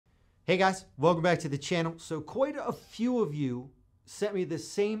Hey guys, welcome back to the channel. So quite a few of you sent me this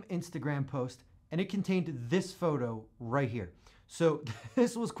same Instagram post and it contained this photo right here. So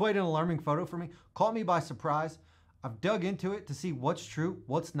this was quite an alarming photo for me. Caught me by surprise. I've dug into it to see what's true,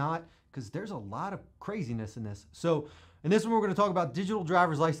 what's not, because there's a lot of craziness in this. So in this one, we're going to talk about digital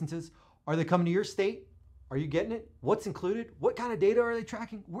driver's licenses. Are they coming to your state? Are you getting it? What's included? What kind of data are they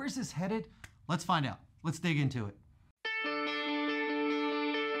tracking? Where's this headed? Let's find out. Let's dig into it.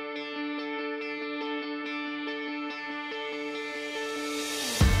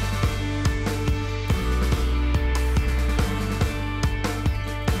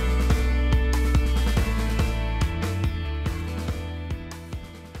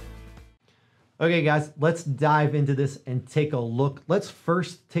 Okay guys, let's dive into this and take a look. Let's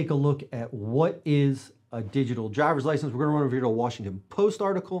first take a look at what is a digital driver's license. We're gonna run over here to a Washington Post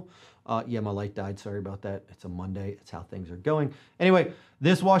article. Yeah, my light died, sorry about that. It's a Monday, it's how things are going. Anyway,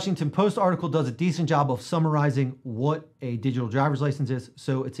 this Washington Post article does a decent job of summarizing what a digital driver's license is.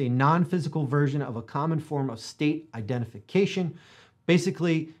 So it's a non-physical version of a common form of state identification.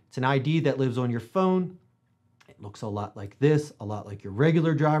 Basically, it's an ID that lives on your phone. It looks a lot like this, a lot like your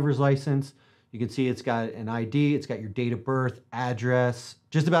regular driver's license. You can see it's got an ID, it's got your date of birth, address,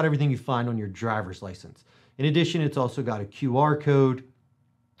 just about everything you find on your driver's license. In addition, it's also got a QR code.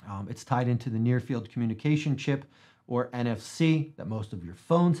 It's tied into the near field communication chip, or NFC, that most of your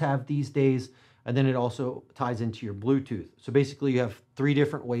phones have these days. And then it also ties into your Bluetooth. So basically you have 3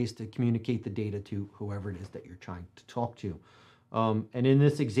 different ways to communicate the data to whoever it is that you're trying to talk to. And in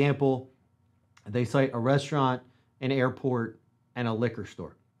this example, they cite a restaurant, an airport, and a liquor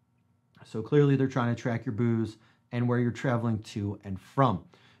store. So clearly they're trying to track your booze and where you're traveling to and from.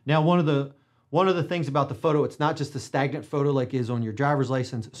 Now, one of the things about the photo, it's not just a stagnant photo like is on your driver's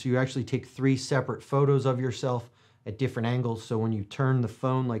license. So you actually take 3 separate photos of yourself at different angles. So when you turn the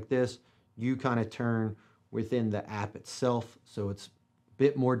phone like this, you kind of turn within the app itself. So it's a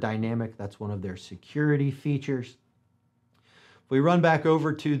bit more dynamic. That's one of their security features. If we run back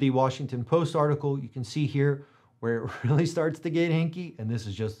over to the Washington Post article, you can see here where it really starts to get hinky, and this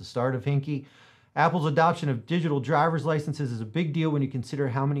is just the start of hinky. Apple's adoption of digital driver's licenses is a big deal when you consider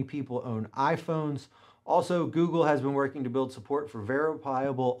how many people own iPhones. Also, Google has been working to build support for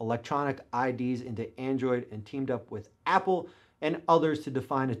verifiable electronic IDs into Android and teamed up with Apple and others to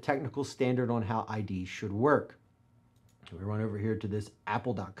define a technical standard on how IDs should work. So we run over here to this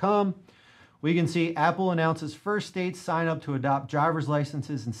apple.com. We can see Apple announces first states sign up to adopt driver's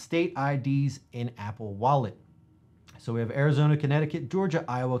licenses and state IDs in Apple Wallet. So we have Arizona, Connecticut, Georgia,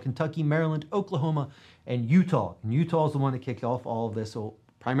 Iowa, Kentucky, Maryland, Oklahoma, and Utah. And Utah is the one that kicked off all of this, so we'll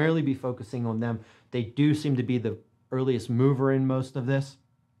primarily be focusing on them. They do seem to be the earliest mover in most of this.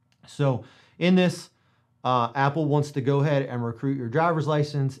 So in this, Apple wants to go ahead and recruit your driver's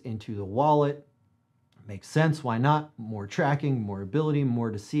license into the wallet. Makes sense, why not? More tracking, more ability, more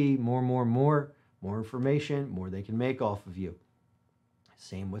to see, more information, more they can make off of you.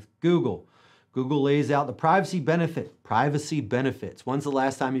 Same with Google. Google lays out the privacy benefits. When's the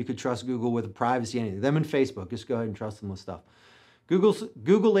last time you could trust Google with privacy anything? Them and Facebook, just go ahead and trust them with stuff.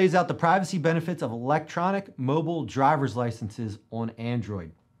 Google lays out the privacy benefits of electronic mobile driver's licenses on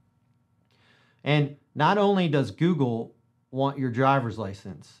Android. And not only does Google want your driver's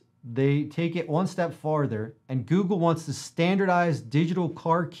license, they take it one step farther, and Google wants to standardize digital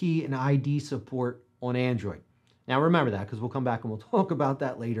car key and ID support on Android. Now remember that, because we'll come back and we'll talk about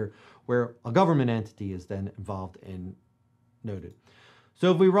that later, where a government entity is then involved and noted.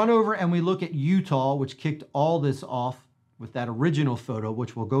 So if we run over and we look at Utah, which kicked all this off with that original photo,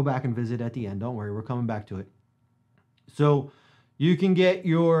 which we'll go back and visit at the end. Don't worry, we're coming back to it. So you can get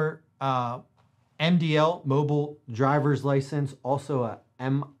your MDL, mobile driver's license, also a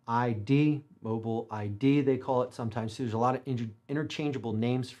MID, mobile ID, they call it sometimes. There's a lot of interchangeable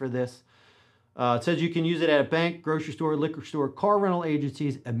names for this. It says you can use it at a bank, grocery store, liquor store, car rental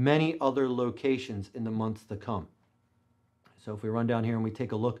agencies, and many other locations in the months to come. So if we run down here and we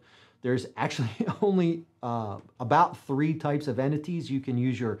take a look, there's actually only about 3 types of entities you can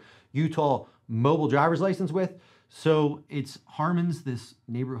use your Utah mobile driver's license with. So it's Harmon's, this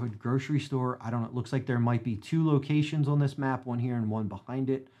neighborhood grocery store. I don't know, it looks like there might be 2 locations on this map, one here and one behind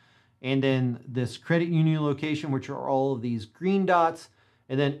it. And then this credit union location, which are all of these green dots.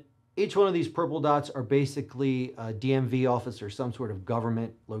 And then each one of these purple dots are basically a DMV office or some sort of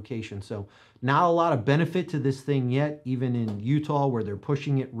government location. So not a lot of benefit to this thing yet, even in Utah where they're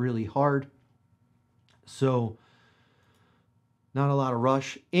pushing it really hard. So not a lot of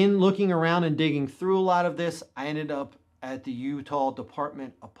rush. In looking around and digging through a lot of this, I ended up at the Utah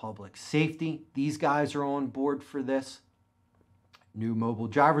Department of Public Safety. These guys are on board for this. New mobile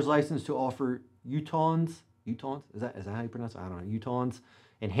driver's license to offer Utahns, is that how you pronounce it? I don't know, Utahns,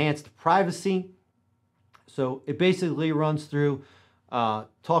 enhanced privacy. So it basically runs through,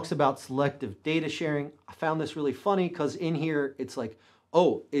 talks about selective data sharing. I found this really funny because in here it's like,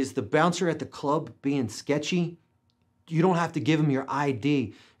 oh, is the bouncer at the club being sketchy? You don't have to give them your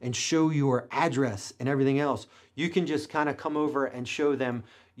ID and show your address and everything else. You can just kind of come over and show them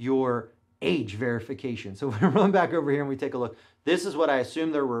your age verification. So if we run back over here and we take a look, this is what I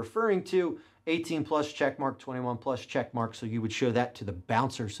assume they're referring to. 18 plus check mark, 21 plus check mark. So you would show that to the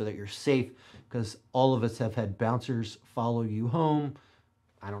bouncer so that you're safe, because all of us have had bouncers follow you home.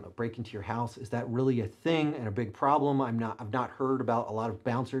 I don't know, break into your house. Is that really a thing and a big problem? I've not heard about a lot of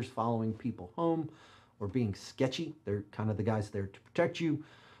bouncers following people home or being sketchy. They're kind of the guys there to protect you,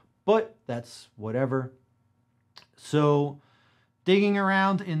 but that's whatever. So digging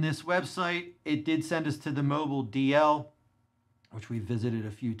around in this website, it did send us to the mobile DL, which we visited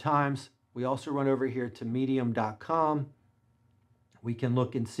a few times. We also run over here to medium.com. We can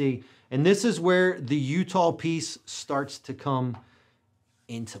look and see. And this is where the Utah piece starts to come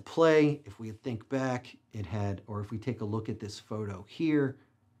into play. If we think back, it had, or if we take a look at this photo here,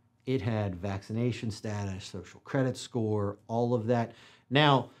 it had vaccination status, social credit score, all of that.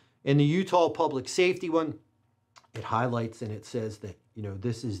 Now, in the Utah public safety one, it highlights and it says that, you know,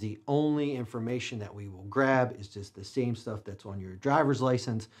 this is the only information that we will grab is just the same stuff that's on your driver's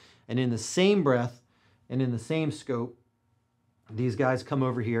license. And in the same breath and in the same scope, these guys come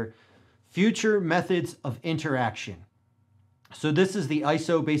over here, future methods of interaction. So this is the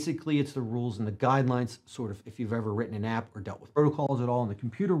ISO. Basically, it's the rules and the guidelines, sort of, if you've ever written an app or dealt with protocols at all in the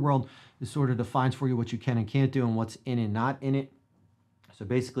computer world, it sort of defines for you what you can and can't do and what's in and not in it. So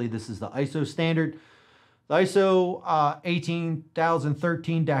basically, this is the ISO standard. The ISO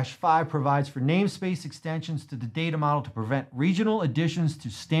 18013-5 provides for namespace extensions to the data model to prevent regional additions to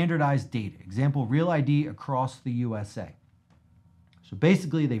standardized data. Example, Real ID across the USA. So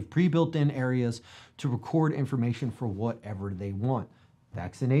basically, they've pre-built in areas to record information for whatever they want.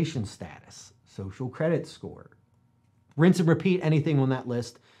 Vaccination status, social credit score. Rinse and repeat anything on that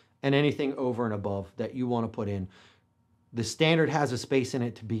list and anything over and above that you want to put in. The standard has a space in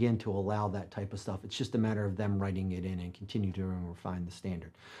it to begin to allow that type of stuff. It's just a matter of them writing it in and continue to refine the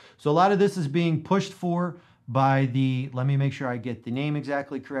standard. So a lot of this is being pushed for by the, let me make sure I get the name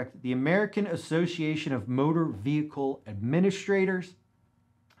exactly correct, the American Association of Motor Vehicle Administrators.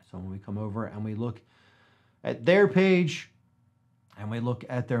 So when we come over and we look at their page and we look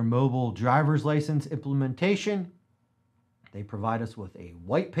at their mobile driver's license implementation, they provide us with a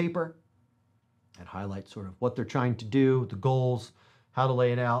white paper that highlights sort of what they're trying to do, the goals, how to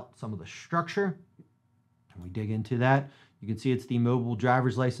lay it out, some of the structure. And we dig into that. You can see it's the mobile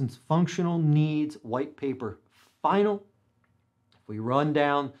driver's license functional needs white paper final. If we run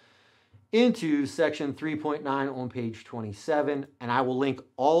down into section 3.9 on page 27, and I will link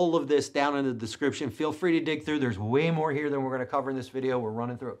all of this down in the description. Feel free to dig through. There's way more here than we're going to cover in this video. We're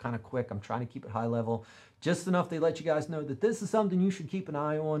running through it kind of quick. I'm trying to keep it high level, just enough to let you guys know that this is something you should keep an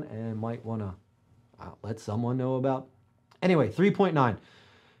eye on and might want to let someone know about. Anyway, 3.9.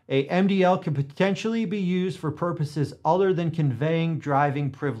 A MDL can potentially be used for purposes other than conveying driving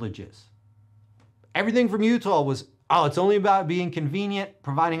privileges. Everything from Utah was, oh, it's only about being convenient,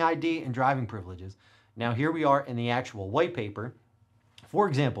 providing ID, and driving privileges. Now here we are in the actual white paper. For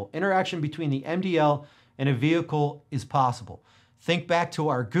example, interaction between the MDL and a vehicle is possible. Think back to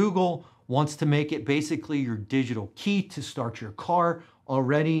our Google wants to make it basically your digital key to start your car.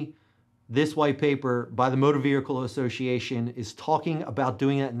 Already, this white paper by the Motor Vehicle Association is talking about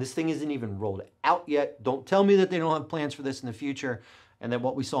doing that, and this thing isn't even rolled out yet. Don't tell me that they don't have plans for this in the future and that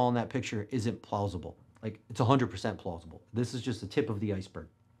what we saw in that picture isn't plausible. Like, it's 100% plausible. This is just the tip of the iceberg.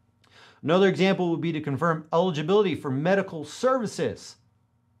 Another example would be to confirm eligibility for medical services.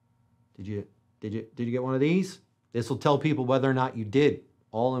 Did you get one of these? This will tell people whether or not you did,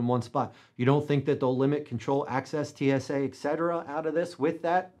 all in one spot. You don't think that they'll limit control, access, TSA, etc. out of this with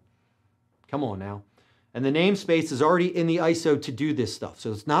that? Come on now. And the namespace is already in the ISO to do this stuff.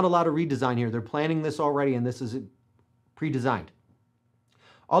 So it's not a lot of redesign here. They're planning this already, and this is pre-designed.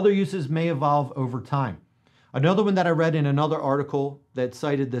 Other uses may evolve over time. Another one that I read in another article that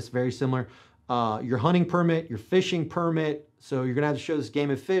cited this very similar, your hunting permit, your fishing permit. So you're going to have to show this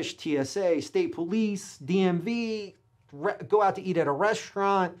game of fish, TSA, state police, DMV, go out to eat at a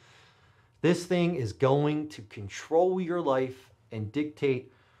restaurant. This thing is going to control your life and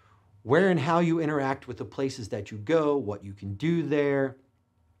dictate where and how you interact with the places that you go, what you can do there.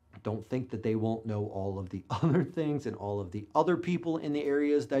 Don't think that they won't know all of the other things and all of the other people in the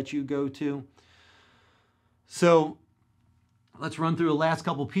areas that you go to. So Let's run through the last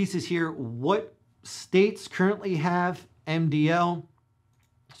couple pieces here. What states currently have MDL?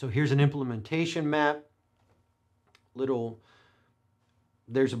 So here's an implementation map.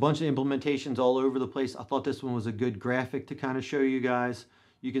 There's a bunch of implementations all over the place. I thought this one was a good graphic to kind of show you guys.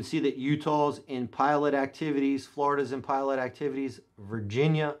 You can see that Utah's in pilot activities, Florida's in pilot activities,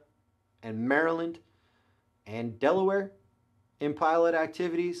 Virginia and Maryland and Delaware in pilot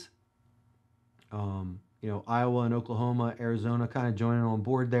activities. You know, Iowa and Oklahoma, Arizona kind of joining on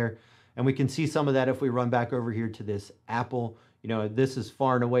board there. And we can see some of that if we run back over here to this Apple. You know, this is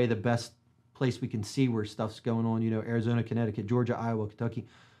far and away the best place we can see where stuff's going on. You know, Arizona, Connecticut, Georgia, Iowa, Kentucky.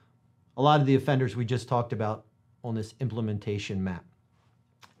 A lot of the offenders we just talked about on this implementation map.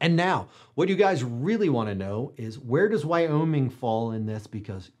 And now, what you guys really want to know is, where does Wyoming fall in this?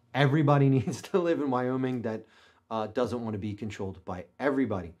 Because everybody needs to live in Wyoming that doesn't want to be controlled by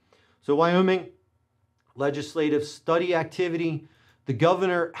everybody. So Wyoming, legislative study activity. The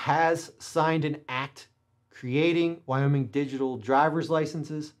governor has signed an act creating Wyoming digital driver's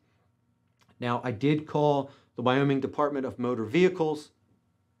licenses. Now, I did call the Wyoming Department of Motor Vehicles,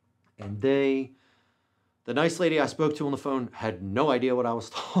 and the nice lady I spoke to on the phone had no idea what I was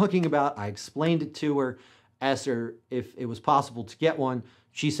talking about. I explained it to her, asked her if it was possible to get one.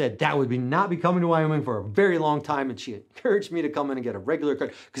 She said that would not be coming to Wyoming for a very long time, and she encouraged me to come in and get a regular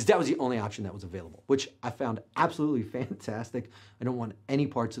card because that was the only option that was available, which I found absolutely fantastic. I don't want any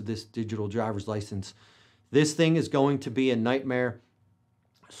parts of this digital driver's license. This thing is going to be a nightmare.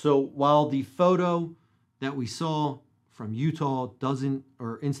 So while the photo that we saw from Utah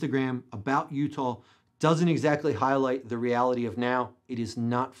or Instagram about Utah doesn't exactly highlight the reality of now, it is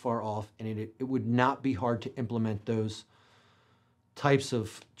not far off, and it would not be hard to implement those types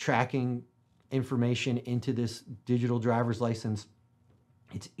of tracking information into this digital driver's license.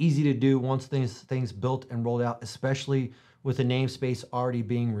 It's easy to do once things built and rolled out, especially with the namespace already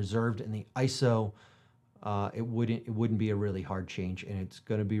being reserved in the ISO. It wouldn't be a really hard change, and it's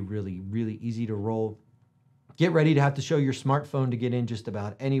going to be really, really easy to roll. Get ready to have to show your smartphone to get in just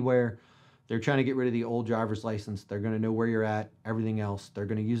about anywhere. They're trying to get rid of the old driver's license. They're going to know where you're at, everything else. They're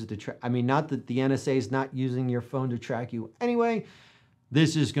going to use it to track. I mean, not that the NSA is not using your phone to track you anyway.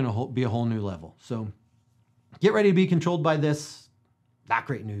 This is going to be a whole new level. So get ready to be controlled by this. Not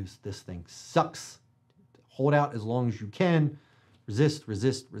great news. This thing sucks. Hold out as long as you can. Resist,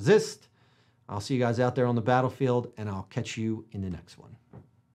 resist, resist. I'll see you guys out there on the battlefield, and I'll catch you in the next one.